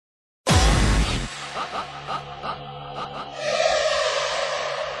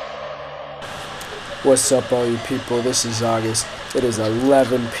What's up, all you people? This is August. It is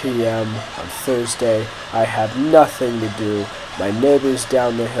 11 p.m. on Thursday. I have nothing to do. My neighbors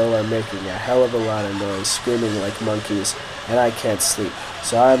down the hill are making a hell of a lot of noise, screaming like monkeys, and I can't sleep.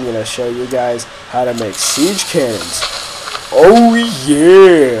 So I'm going to show you guys how to make siege cannons. Oh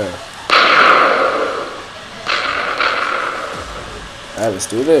yeah! Alright, let's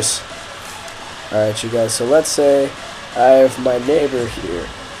do this. Alright, you guys, so let's say I have my neighbor here,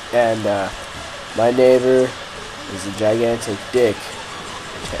 and my neighbor is a gigantic dick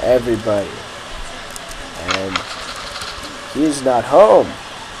to everybody, and he's not home.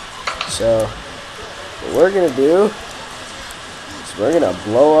 So what we're gonna do is we're gonna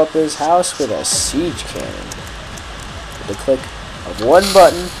blow up his house with a siege cannon with the click of one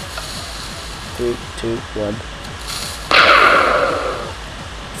button. 3, 2, 1.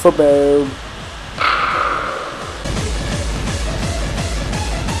 Fa-boom.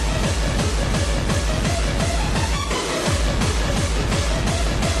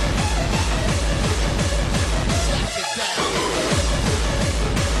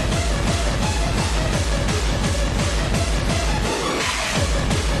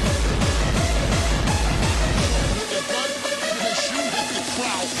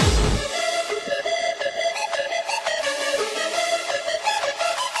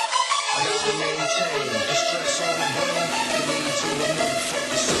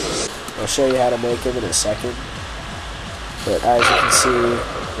 I'll show you how to make them in a second, but as you can see,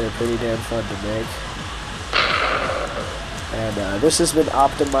 they're pretty damn fun to make. And this has been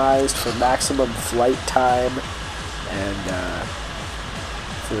optimized for maximum flight time, and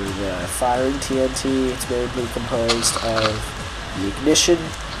for the firing TNT, it's mainly composed of the ignition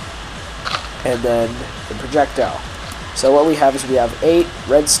and then the projectile. So what we have is we have 8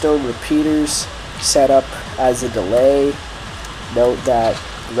 redstone repeaters set up as a delay. Note that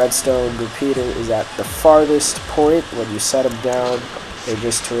the redstone repeater is at the farthest point. When you set them down, they're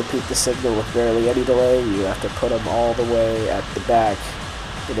just to repeat the signal with barely any delay. You have to put them all the way at the back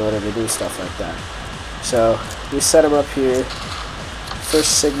in order to do stuff like that. So we set them up here.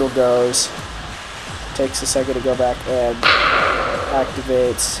 First signal goes, takes a second to go back, and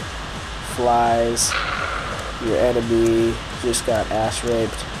activates, flies. Your enemy just got ass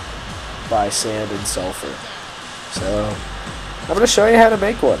raped by sand and sulfur. So I'm going to show you how to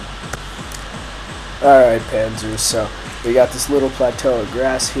make one. Alright, Panzers, so we got this little plateau of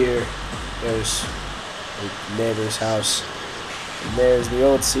grass here. There's the neighbor's house. And there's the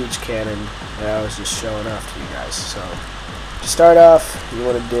old siege cannon that I was just showing off to you guys. So to start off, you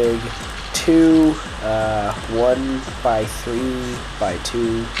want to dig 2 1 by 3 by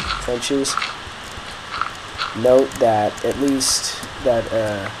 2 trenches. Note that at least that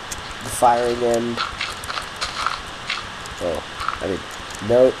the firing end.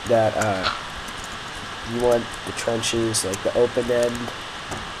 Note that you want the trenches, like the open end,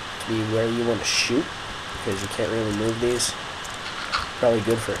 to be where you want to shoot, because you can't really move these. Probably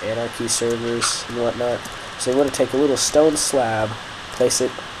good for anarchy servers and whatnot. So you want to take a little stone slab, place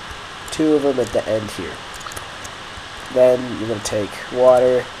it 2 of them at the end here. Then you're going to take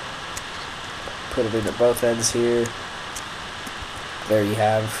water, put it in at both ends here. There you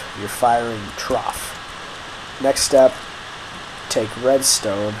have your firing trough. Next step, take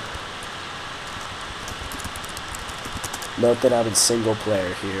redstone. Note that I'm in single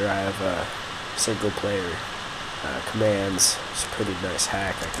player here. I have single player commands. It's a pretty nice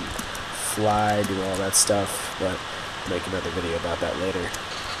hack. I can fly, do all that stuff, but I'll make another video about that later.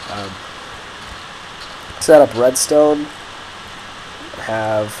 Set up redstone.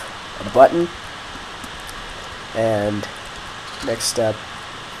 Have a button. And next step,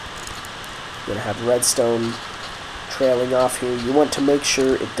 you're going to have redstone trailing off here. You want to make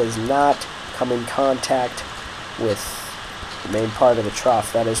sure it does not come in contact with the main part of the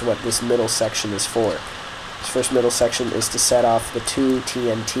trough. That is what this middle section is for. This first middle section is to set off the 2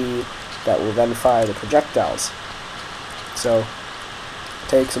 TNT that will then fire the projectiles. So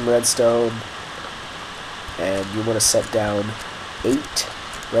take some redstone, and you want to set down 8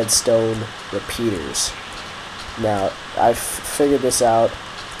 redstone repeaters. Now, I've figured this out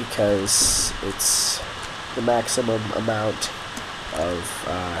because it's the maximum amount of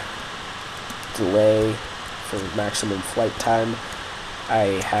delay for maximum flight time.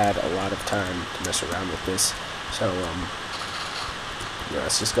 I had a lot of time to mess around with this, so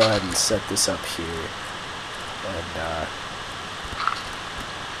let's just go ahead and set this up here, and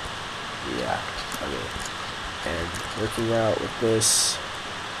yeah, okay. And working out with this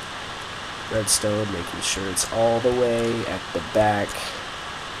redstone, making sure it's all the way at the back.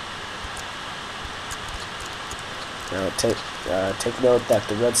 Now take note that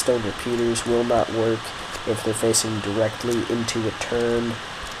the redstone repeaters will not work if they're facing directly into a turn.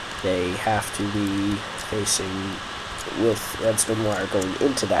 They have to be facing with redstone wire going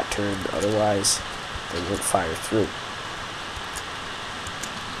into that turn, otherwise they won't fire through.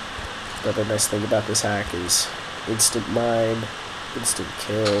 Another nice thing about this hack is instant mine, instant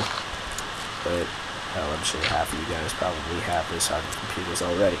kill, but hell, I'm sure half of you guys probably have this on your computers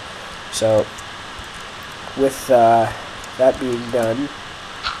already. So, with that being done,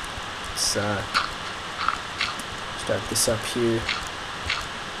 let's start this up here.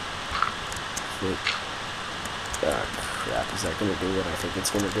 Crap, is that going to do what I think it's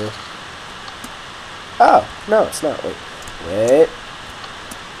going to do? Oh, no, it's not. Wait.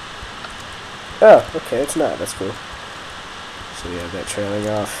 Oh, okay, it's not. That's cool. So we have that trailing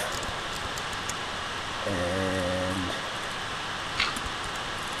off. And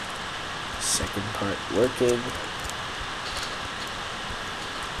second part working.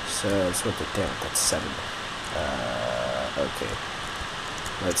 So let's work it down. That's 7. Okay.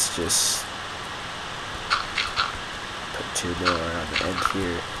 Let's just put 2 more on the end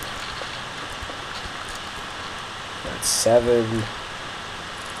here. That's 7.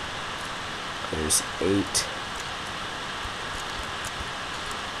 There's 8.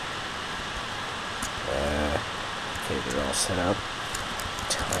 Okay, they're all set up.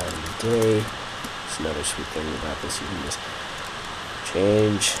 Time of day. There's another sweet thing about this. You can just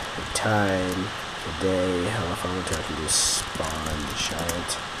change the time, the day, how often I can do spawn the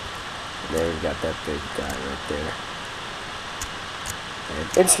giant. And there we've got that big guy right there.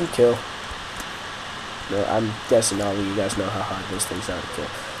 And instant kill. No, I'm guessing all of you guys know how hard those things are to kill.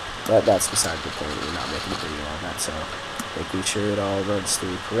 But that's beside the point. We're not making a video on that, so making sure it all runs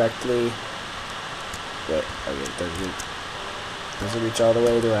through correctly. Wait, okay, it doesn't reach all the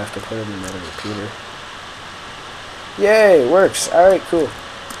way. Do I have to put in another repeater? Yay, works. Alright, cool.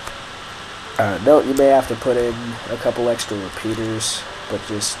 Note, you may have to put in a couple extra repeaters, but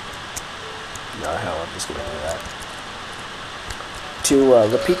just, no, hell, I'm just gonna do that. To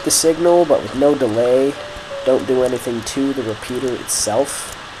repeat the signal, but with no delay, don't do anything to the repeater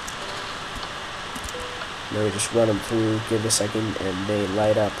itself. Now we just run them through, give it a second, and they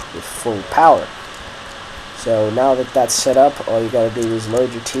light up with full power. So now that that's set up, all you gotta do is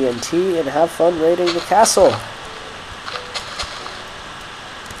load your TNT and have fun raiding the castle.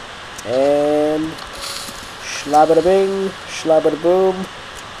 And shlabada-bing, shlabada-boom,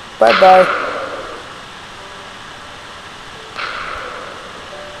 bye-bye.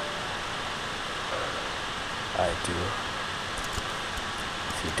 I do.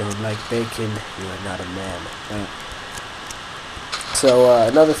 If you don't like bacon, you are not a man. So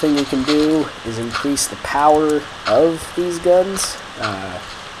another thing you can do is increase the power of these guns.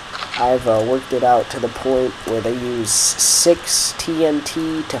 I've worked it out to the point where they use 6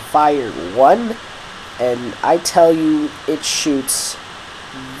 TNT to fire 1, and I tell you, it shoots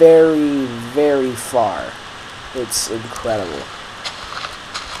very, very far. It's incredible.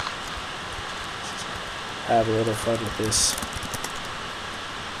 Have a little fun with this.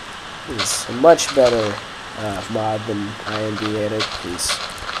 It's a much better mod than IMD Edit, because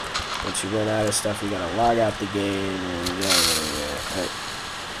once you run out of stuff, you gotta log out the game, and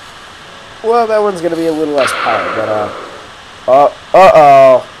well, that one's gonna be a little less power, but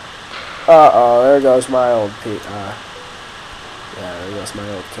there goes my old there goes my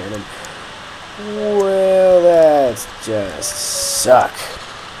old cannon. Well, that's just suck.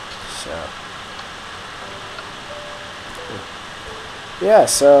 So yeah,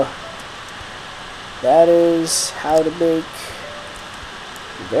 so that is how to make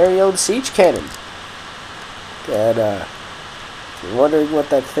your very own siege cannon. And if you're wondering what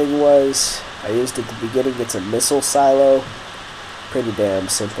that thing was, I used it at the beginning. It's a missile silo. Pretty damn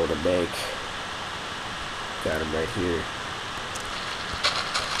simple to make. Got him right here.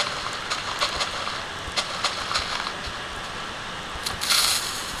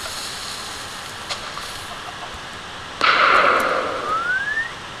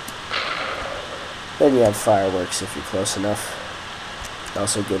 Then you have fireworks if you're close enough.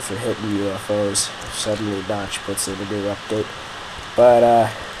 Also good for hitting UFOs if suddenly Notch puts in a new update. But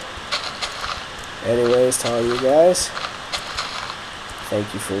anyways, to all you guys,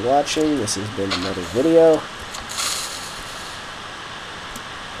 thank you for watching. This has been another video.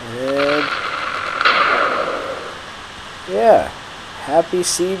 And yeah, happy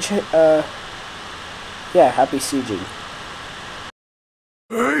siege. Happy sieging.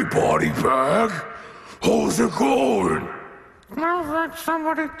 Hey, body bag. How's it going? Smells like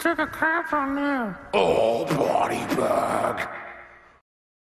somebody took a crap on you. Oh, body bag.